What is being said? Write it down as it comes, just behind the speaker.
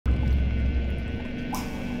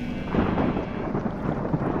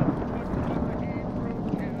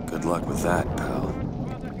luck with that, pal.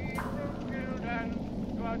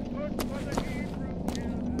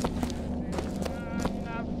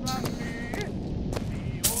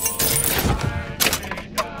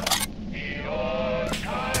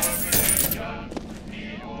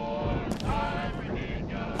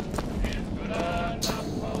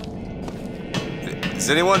 Is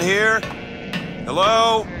anyone here?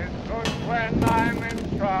 Hello? It's good when I'm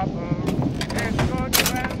in trouble. It's good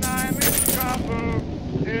when I'm in trouble.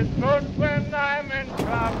 It's good when I'm in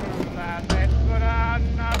trouble. And it's good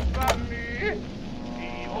enough for me.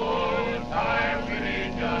 The old-time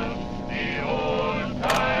religion. The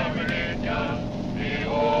old-time religion. The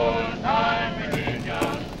old-time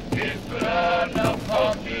religion. It's good enough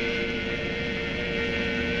for me.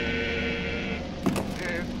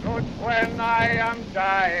 It's good when I am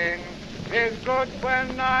dying. It's good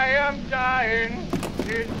when I am dying.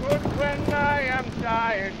 It's good when I am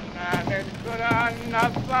dying. And it's good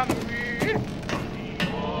enough for me. The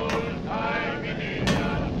old-time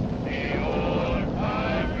religion. The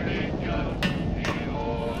old-time religion. The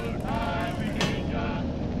old-time religion.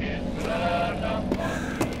 It's good enough for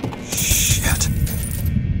me. Shit.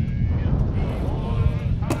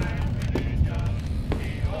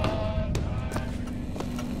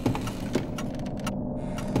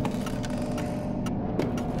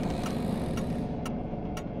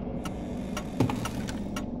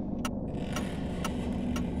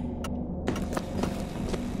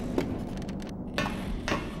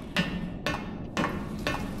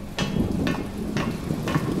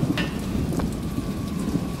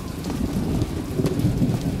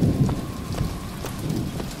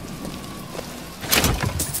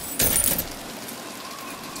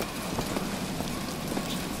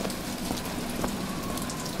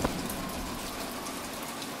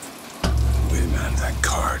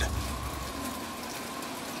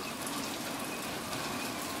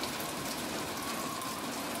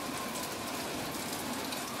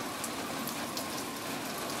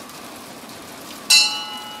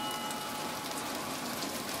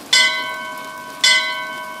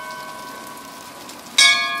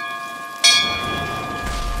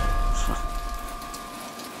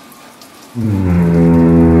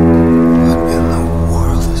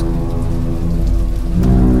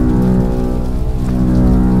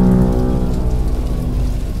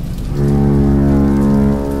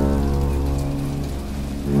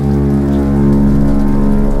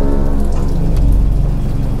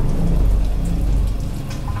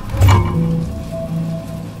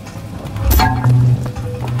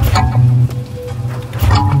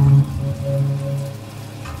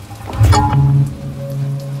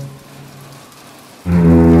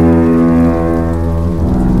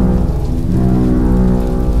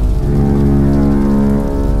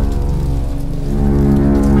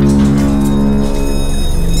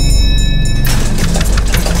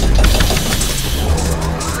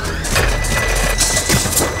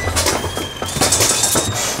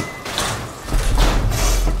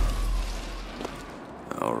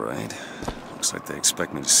 Looks like they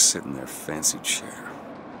expect me to sit in their fancy chair.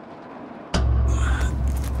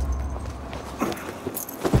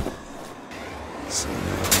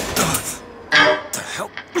 What the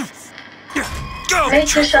hell? Go!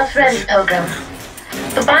 Make yourself ready, Pilgrim.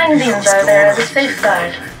 The bindings are there as a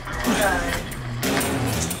safeguard.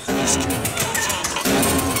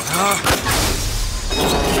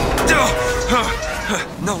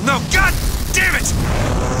 No, God damn it!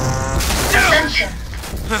 Ascension.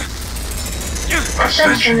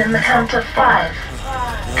 Ascension in the count of 5.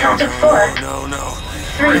 Count of 4. No.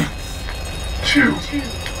 3, 2,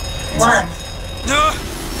 1. No!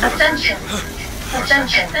 Ascension.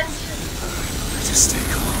 Ascension. Just stay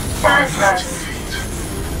calm. 5,000 feet.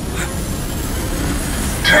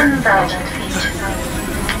 10,000 feet.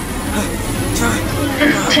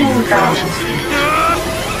 15,000 feet.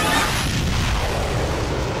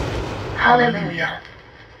 Hallelujah.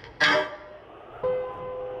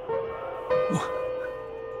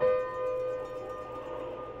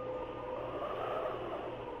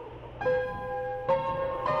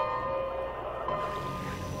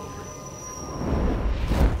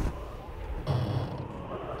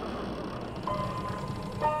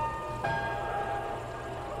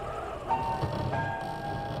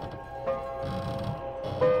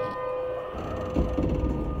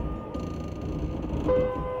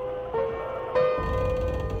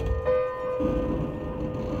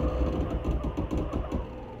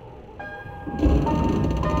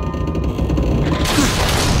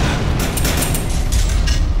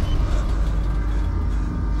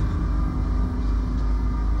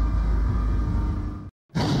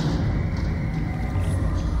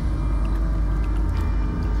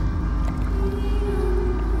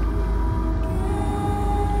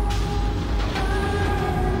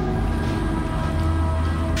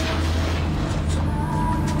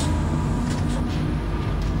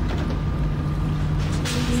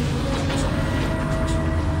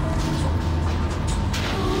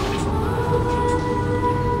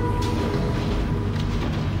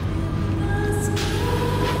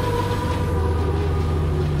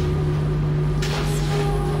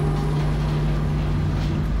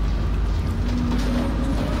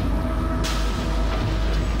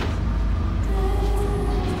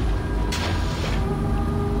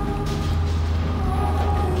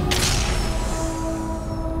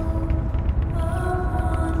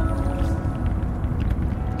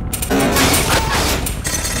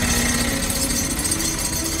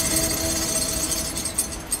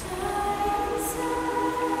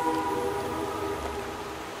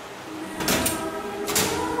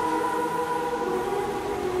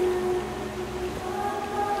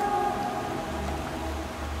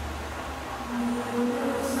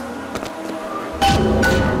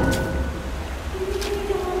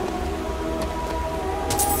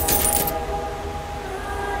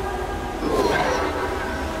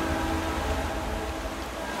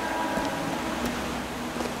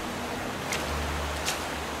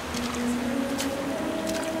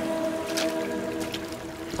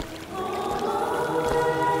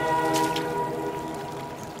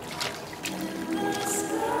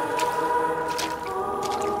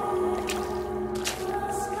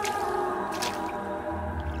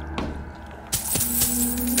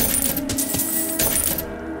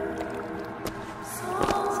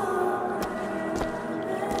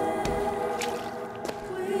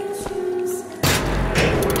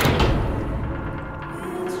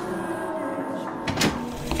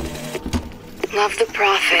 Love the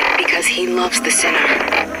prophet because he loves the sinner.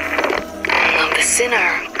 Love the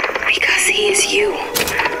sinner because he is you.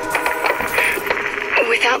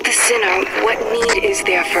 Without the sinner, what need is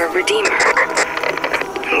there for a redeemer?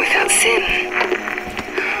 Without sin,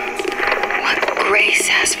 what grace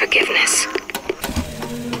has forgiveness?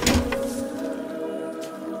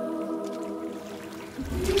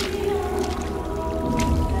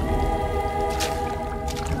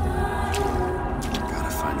 Gotta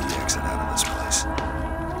find the exit out of this place.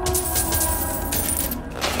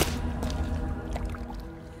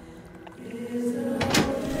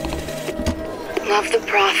 Love the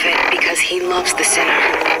prophet because he loves the sinner.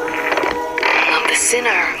 Love the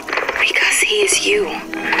sinner because he is you.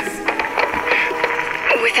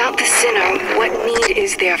 Without the sinner, what need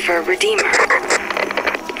is there for a redeemer?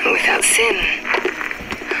 Without sin,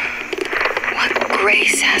 what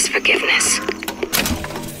grace has forgiveness?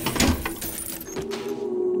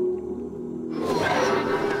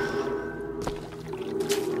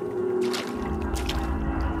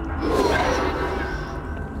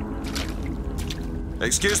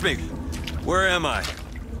 Excuse me, where am I?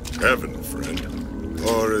 Heaven, friend.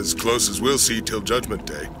 Or as close as we'll see till Judgment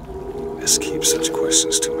Day. Best keep such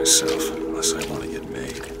questions to myself, unless I want to get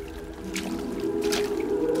made.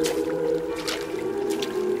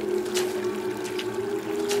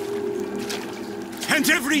 And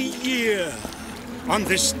every year, on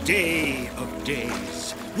this day of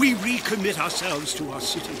days, we recommit ourselves to our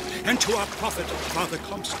city and to our prophet, Father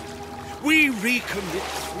Comstock. We recommit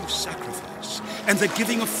through sacrifice and the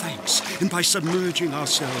giving of thanks, and by submerging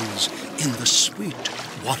ourselves in the sweet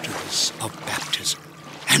waters of baptism.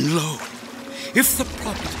 And lo, if the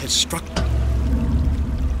prophet has struck,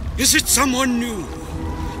 is it someone new?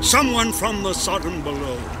 Someone from the Sodom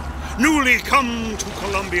below, newly come to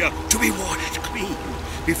Columbia to be washed clean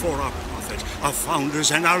before our prophet, our founders,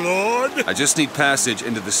 and our Lord? I just need passage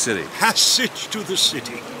into the city. Passage to the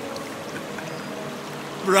city.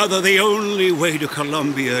 Brother, the only way to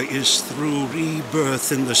Columbia is through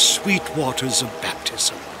rebirth in the sweet waters of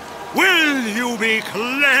baptism. Will you be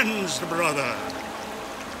cleansed, brother?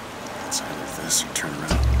 It's either this or turn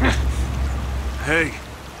around. Hey!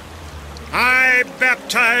 I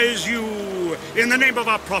baptize you in the name of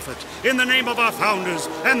our prophet, in the name of our founders,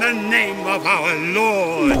 and the name of our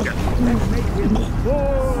Lord. In the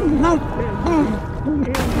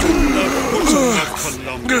bosom of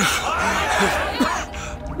Columbia.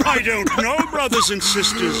 I don't know, brothers and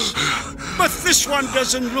sisters, but this one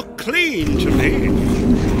doesn't look clean to me.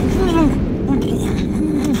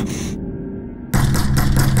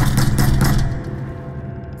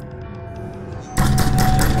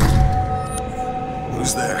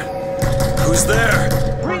 Who's there? Who's there?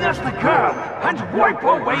 Bring us the curb and wipe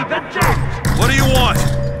away the debt! What do you want?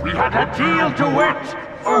 We had a deal to it!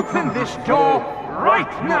 Open this door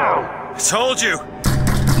right now! I told you!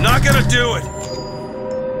 I'm not gonna do it!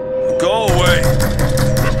 Go away!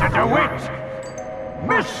 Mr. DeWitt!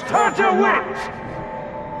 Mr. DeWitt!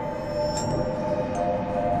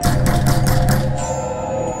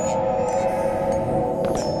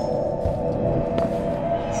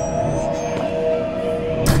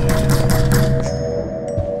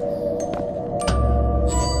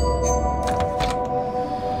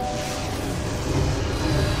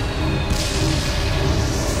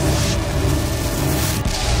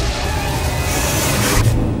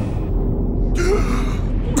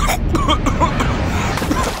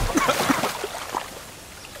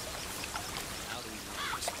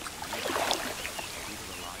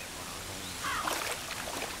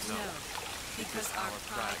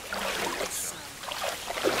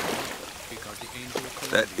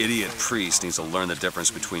 That idiot priest needs to learn the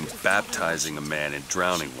difference between baptizing a man and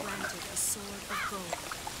drowning one. I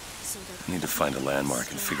need to find a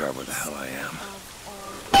landmark and figure out where the hell I am.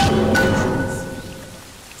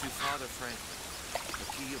 To Father Franklin, the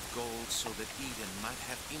key of gold so that Eden might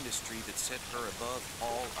have industry that set her above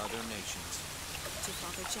all other nations. To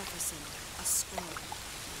Father Jefferson, a scroll,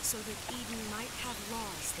 so that Eden might have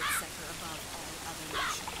laws that set her above all other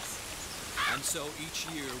nations. And so each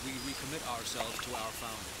year we recommit ourselves to our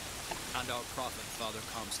founder and our prophet, Father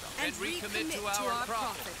Comstock. And recommit to our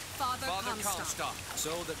prophet, Father Comstock,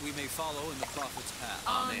 so that we may follow in the prophet's path.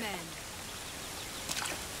 Amen.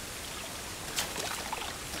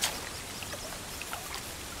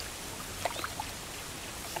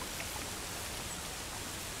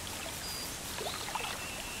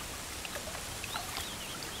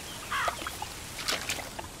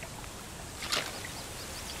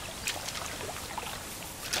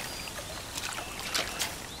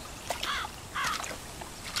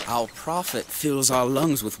 Our prophet fills our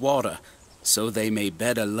lungs with water, so they may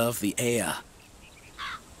better love the air.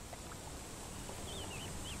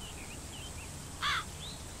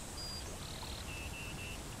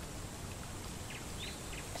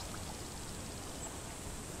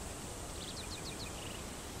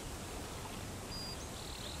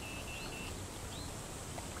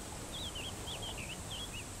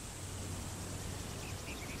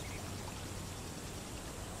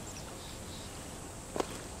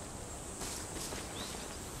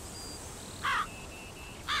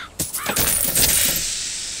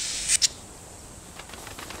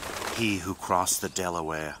 He who crossed the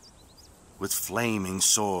Delaware, with flaming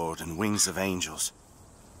sword and wings of angels,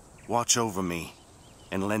 watch over me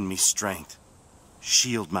and lend me strength.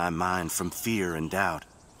 Shield my mind from fear and doubt,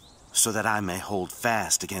 so that I may hold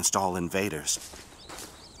fast against all invaders.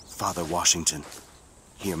 Father Washington,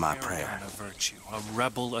 hear my prayer. And a virtue, a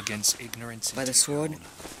rebel against ignorance. By the sword,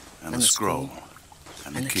 and the scroll,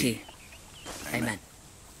 and the key. Amen.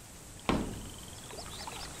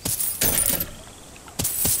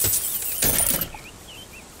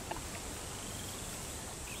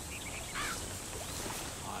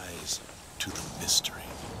 Eyes to the mystery.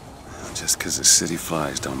 Just because the city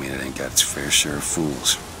flies don't mean it ain't got its fair share of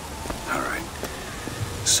fools. All right.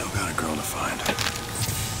 Still got a girl to find.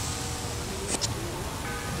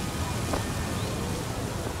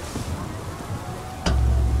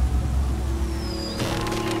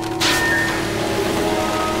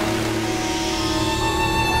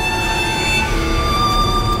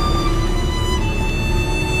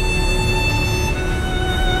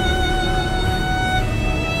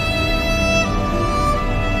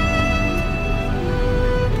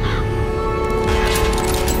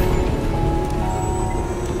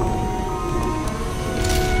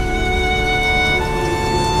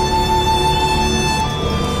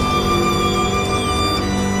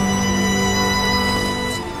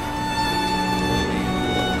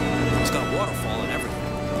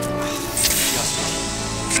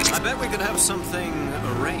 I bet we could have something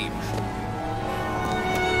arranged.